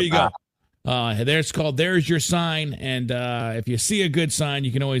 So there you go. There's called There's Your Sign, and if you see a good sign,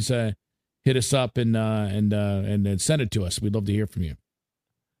 you can always hit us up and send it to us. We'd love to hear from you.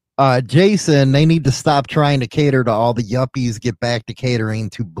 Jason, they need to stop trying to cater to all the yuppies, get back to catering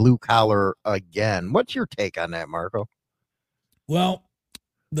to blue collar again. What's your take on that, Marco? Well,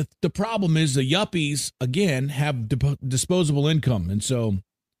 the problem is the yuppies, again, have disposable income. And so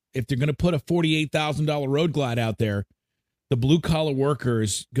if they're going to put a $48,000 road glide out there, the blue collar worker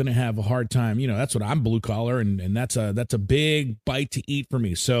is going to have a hard time. You know, that's what I'm blue collar, and that's a big bite to eat for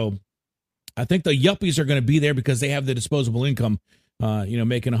me. So I think the yuppies are going to be there because they have the disposable income,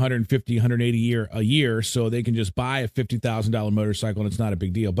 making $150, $180 a year, so they can just buy a $50,000 motorcycle, and it's not a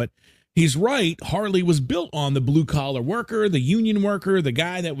big deal. But he's right. Harley was built on the blue collar worker, the union worker, the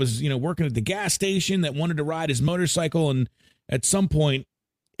guy that was, working at the gas station that wanted to ride his motorcycle. And at some point,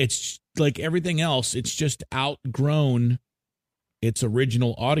 it's like everything else. It's just outgrown its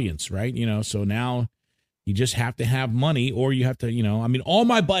original audience, right? So now you just have to have money, or you have to, all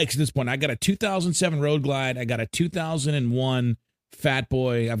my bikes at this point, I got a 2007 Road Glide. I got a 2001 Fat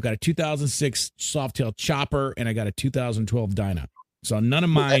Boy. I've got a 2006 Softail Chopper, and I got a 2012 Dyna. So none of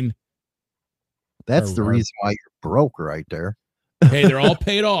mine. That's the reason why you're broke right there. Hey, they're all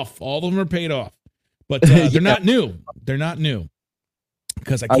paid off. All of them are paid off, but they're not new. They're not new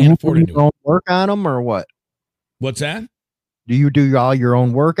because I can't afford to do it. Work on them or what? What's that? Do you do all your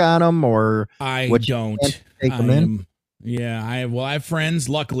own work on them, or I don't take them in? Yeah, I have friends.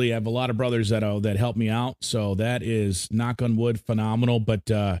 Luckily, I have a lot of brothers that help me out. So that is, knock on wood, phenomenal. But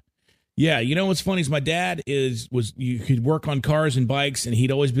yeah, what's funny is my dad you could work on cars and bikes, and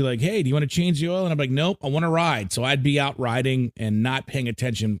he'd always be like, "Hey, do you want to change the oil?" And I'm like, "Nope, I want to ride." So I'd be out riding and not paying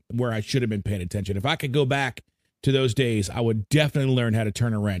attention where I should have been paying attention. If I could go back to those days, I would definitely learn how to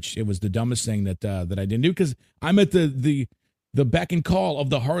turn a wrench. It was the dumbest thing that I didn't do, because I'm at the beck and call of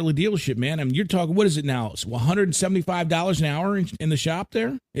the Harley dealership, man. I mean, you're talking, what is it now? It's $175 an hour in the shop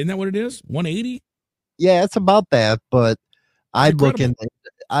there. Isn't that what it is? 180? Yeah, it's about that. But I'd look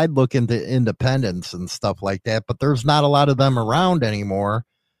into independents and stuff like that. But there's not a lot of them around anymore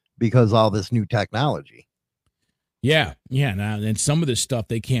because all this new technology. Yeah. Now, and some of this stuff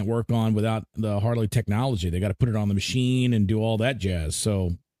they can't work on without the Harley technology. They got to put it on the machine and do all that jazz.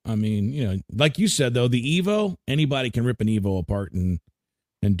 So, I mean, like you said, though, the Evo, anybody can rip an Evo apart and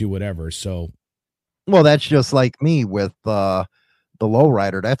do whatever. So, well, that's just like me with the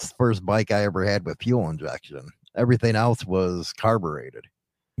Lowrider. That's the first bike I ever had with fuel injection. Everything else was carbureted.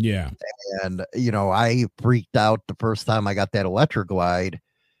 Yeah. And, I freaked out the first time I got that electric glide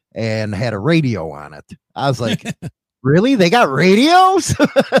and had a radio on it. I was like, really? They got radios?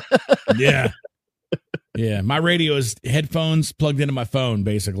 Yeah. Yeah, my radio is headphones plugged into my phone,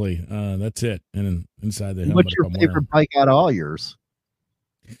 basically. That's it. And then inside the helmet. What's your favorite bike out of all yours?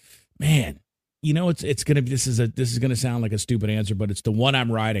 Man, it's gonna be this is gonna sound like a stupid answer, but it's the one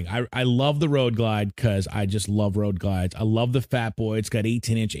I'm riding. I love the Road Glide because I just love Road Glides. I love the Fat Boy. It's got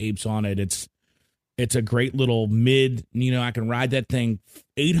 18-inch apes on it. It's a great little mid. I can ride that thing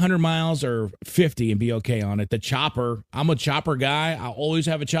 800 miles or 50 and be okay on it. The Chopper, I'm a chopper guy. I always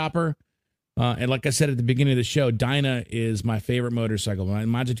have a chopper. And like I said at the beginning of the show, Dyna is my favorite motorcycle.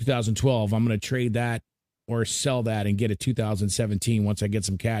 Mine's a 2012. I'm going to trade that or sell that and get a 2017 once I get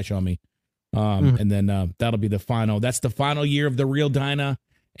some cash on me. And then that'll be the final. That's the final year of the real Dyna,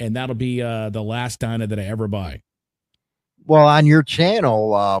 and that'll be the last Dyna that I ever buy. Well, on your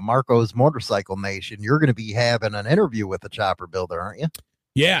channel, Marco's Motorcycle Nation, you're going to be having an interview with the chopper builder, aren't you?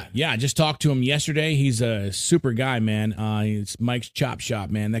 Yeah. I just talked to him yesterday. He's a super guy, man. It's Mike's Chop Shop,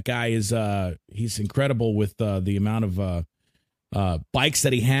 man. That guy is he's incredible with the amount of bikes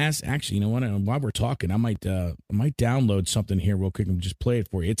that he has. Actually, while we're talking, I might download something here real quick and just play it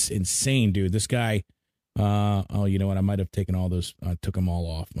for you. It's insane, dude. This guy. You know what? I might have taken all those. I took them all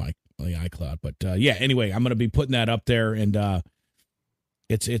off my iCloud. But yeah. Anyway, I'm gonna be putting that up there, and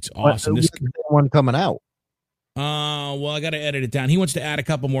it's awesome. This one coming out. Well, I got to edit it down. He wants to add a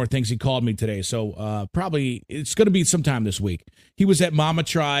couple more things. He called me today, so probably it's going to be sometime this week. He was at Mama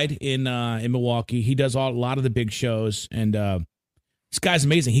Tried in Milwaukee. He does a lot of the big shows, and this guy's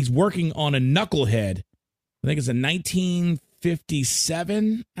amazing. He's working on a knucklehead. I think it's a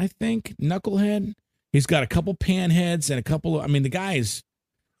 1957. Knucklehead. He's got a couple pan heads and a couple. The guy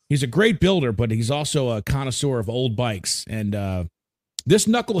he's a great builder, but he's also a connoisseur of old bikes. And this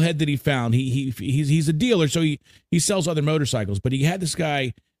knucklehead that he found, he's a dealer, so he sells other motorcycles. But he had this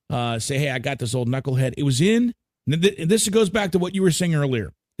guy say, "Hey, I got this old knucklehead." It was in. This goes back to what you were saying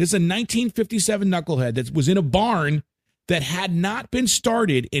earlier. This is a 1957 knucklehead that was in a barn that had not been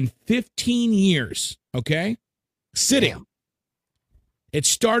started in 15 years. Okay, sitting. It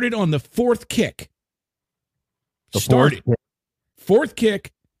started on the fourth kick. Fourth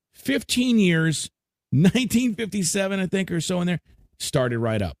kick, 15 years, 1957, I think, or so in there. Started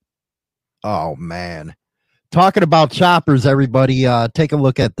right up. Oh, man. Talking about choppers, everybody, take a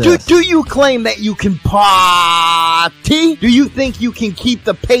look at this. Do you claim that you can party? Do you think you can keep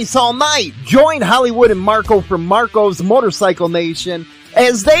the pace all night? Join Hollywood and Marco from Marco's Motorcycle Nation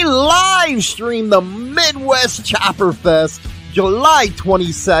as they live stream the Midwest Chopper Fest July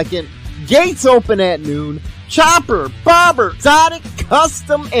 22nd. Gates open at noon. Chopper, bobber, exotic,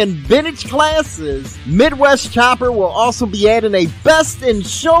 custom, and vintage classes. Midwest Chopper will also be adding a Best in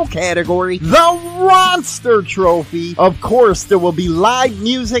Show category, the Ronster Trophy. Of course, there will be live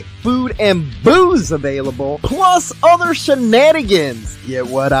music, food, and booze available, plus other shenanigans. Get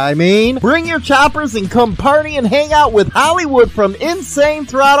what I mean? Bring your choppers and come party and hang out with Hollywood from Insane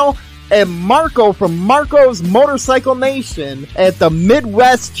Throttle and Marco from Marco's Motorcycle Nation at the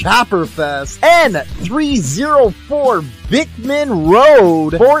Midwest Chopper Fest, N304 Bickman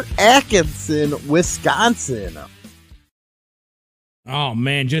Road, Fort Atkinson, Wisconsin. Oh,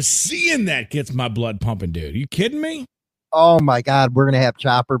 man, just seeing that gets my blood pumping, dude. You kidding me? Oh, my God. We're going to have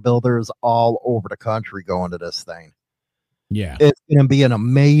chopper builders all over the country going to this thing. Yeah. It's going to be an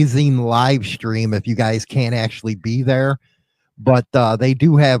amazing live stream if you guys can't actually be there. But they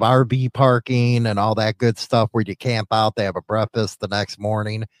do have RV parking and all that good stuff where you camp out. They have a breakfast the next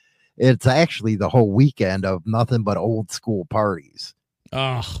morning. It's actually the whole weekend of nothing but old school parties.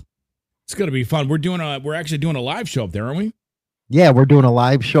 Oh, it's going to be fun. We're actually doing a live show up there, aren't we? Yeah, we're doing a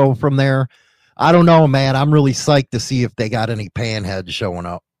live show from there. I don't know, man. I'm really psyched to see if they got any panheads showing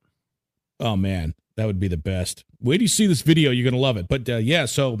up. Oh, man, that would be the best. Wait till you see this video. You're going to love it. But yeah,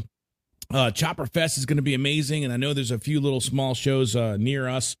 so Chopper Fest is going to be amazing, and I know there's a few little small shows near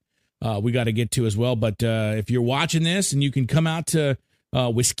us we got to get to as well. But if you're watching this and you can come out to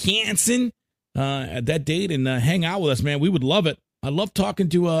Wisconsin at that date and hang out with us, man, we would love it. I love talking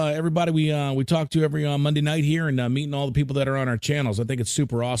to everybody we talk to every Monday night here and meeting all the people that are on our channels. I think it's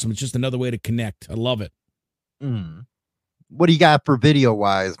super awesome. It's just another way to connect. I love it. What do you got for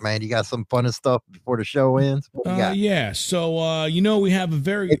video-wise, man? You got some fun stuff before the show ends? Yeah, so, we have a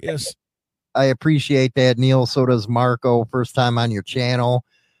very... I appreciate that, Neil. So does Marco. First time on your channel.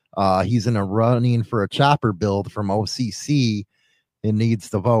 He's in a running for a chopper build from OCC and needs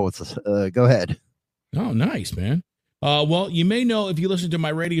the votes. Go ahead. Oh, nice, man. Well, you may know if you listen to my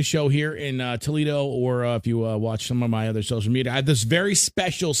radio show here in Toledo or if you watch some of my other social media, I have this very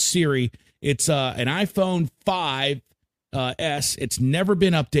special Siri. It's an iPhone 5S. It's never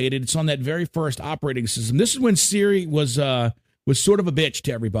been updated. It's on that very first operating system. This is when Siri was sort of a bitch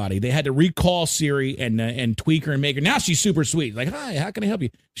to everybody. They had to recall Siri and tweak her and make her. Now she's super sweet. Like, hi, how can I help you?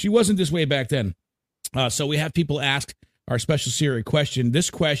 She wasn't this way back then. So we have people ask our special Siri question. This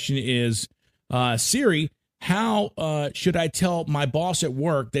question is, Siri, how should I tell my boss at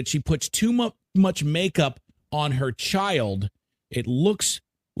work that she puts too much makeup on her child? It looks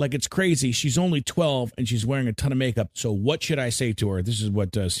like it's crazy. She's only 12 and she's wearing a ton of makeup. So what should I say to her? This is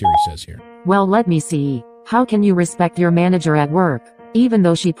what Siri says here. Well, let me see. How can you respect your manager at work, even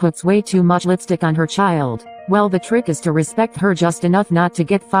though she puts way too much lipstick on her child? Well, the trick is to respect her just enough not to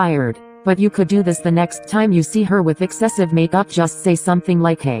get fired. But you could do this the next time you see her with excessive makeup. Just say something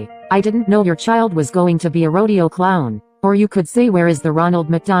like, hey, I didn't know your child was going to be a rodeo clown. Or you could say, where is the Ronald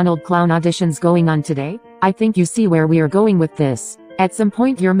McDonald clown auditions going on today? I think you see where we are going with this. At some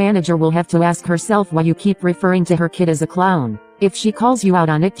point your manager will have to ask herself why you keep referring to her kid as a clown. If she calls you out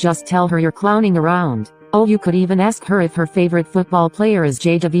on it, just tell her you're clowning around. Oh, you could even ask her if her favorite football player is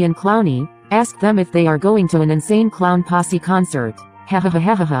Jadeveon Clowney. Ask them if they are going to an Insane Clown Posse concert. Ha ha ha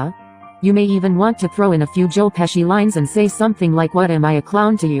ha ha ha. You may even want to throw in a few Joe Pesci lines and say something like, what, am I a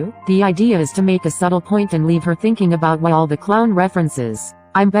clown to you? The idea is to make a subtle point and leave her thinking about why all the clown references.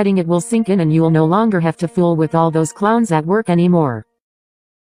 I'm betting it will sink in and you'll no longer have to fool with all those clowns at work anymore.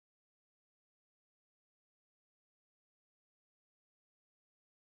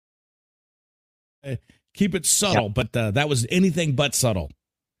 Keep it subtle, but that was anything but subtle.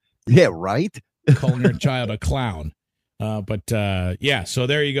 Yeah, right? Calling your child a clown. Yeah, so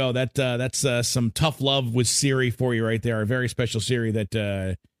there you go. That's some tough love with Siri for you right there. A very special Siri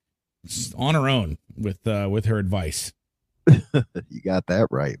that is on her own with her advice. You got that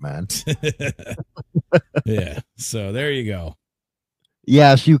right, man. Yeah, so there you go.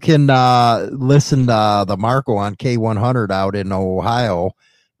 Yes, you can listen to the Marco on K100 out in Ohio.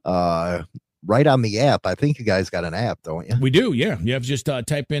 Right on the app. I think you guys got an app, don't you? We do, yeah. You have to just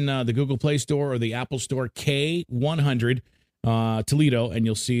type in the Google Play Store or the Apple Store K100 Toledo, and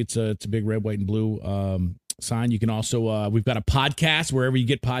you'll see it's a big red, white, and blue sign. You can also, we've got a podcast wherever you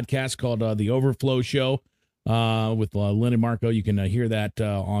get podcasts called The Overflow Show with Lynn and Marco. You can hear that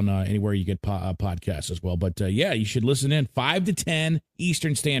on anywhere you get podcasts as well. But yeah, you should listen in 5 to 10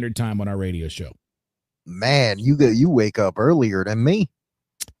 Eastern Standard Time on our radio show. Man, you wake up earlier than me.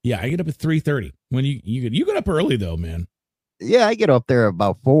 Yeah, I get up at 3:30. When you get up early though, man. Yeah, I get up there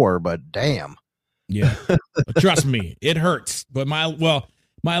about 4, but damn. Yeah, but trust me, it hurts. But my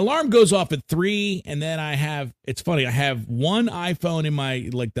alarm goes off at 3, and then it's funny, I have one iPhone in my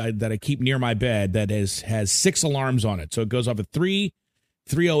that I keep near my bed that has 6 alarms on it. So it goes off at 3,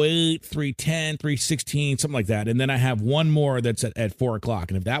 3:08, 3:10, 3:16, something like that. And then I have one more that's at 4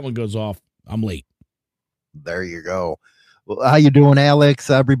 o'clock. And if that one goes off, I'm late. There you go. Well, how you doing, Alex?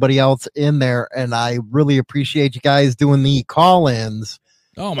 Everybody else in there, and I really appreciate you guys doing the call-ins.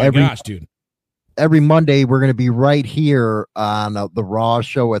 Oh my gosh, dude! Every Monday we're going to be right here on the Raw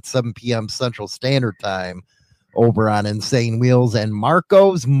Show at 7 p.m. Central Standard Time over on Insane Wheels and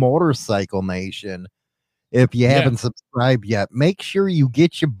Marco's Motorcycle Nation. If you haven't subscribed yet, make sure you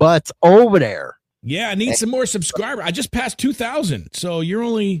get your butts over there. Yeah, I need some more subscribers. I just passed 2,000, so you're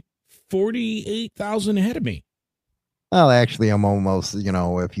only 48,000 ahead of me. Well, actually, I'm almost,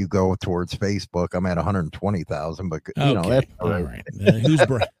 if you go towards Facebook, I'm at 120,000, but that's all right.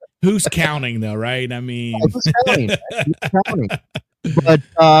 Who's counting though, right? I mean, who's counting? But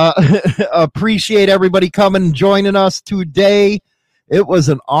appreciate everybody coming and joining us today. It was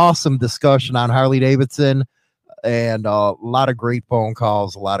an awesome discussion on Harley-Davidson and a lot of great phone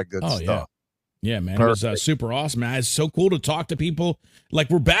calls, a lot of good stuff. Yeah, man. Perfect. It was super awesome, man. It's so cool to talk to people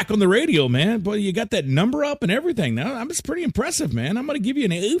like we're back on the radio, man. But you got that number up and everything. Now, it's pretty impressive, man. I'm going to give you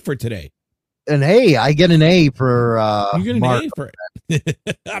an A for today. And hey, I get an A for you get an A for it.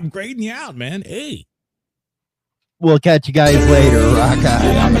 I'm grading you out, man. A. We'll catch you guys later. Rock on.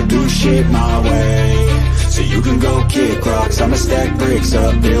 I'ma do shit my way, so you can go kick rocks. I'ma stack bricks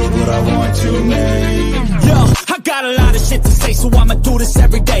up, build what I want to make. Yo, I got a lot of shit to say, so I'ma do this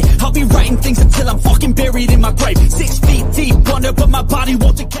every day. I'll be writing things until I'm fucking buried in my grave. 6 feet deep under, but my body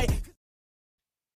won't decay.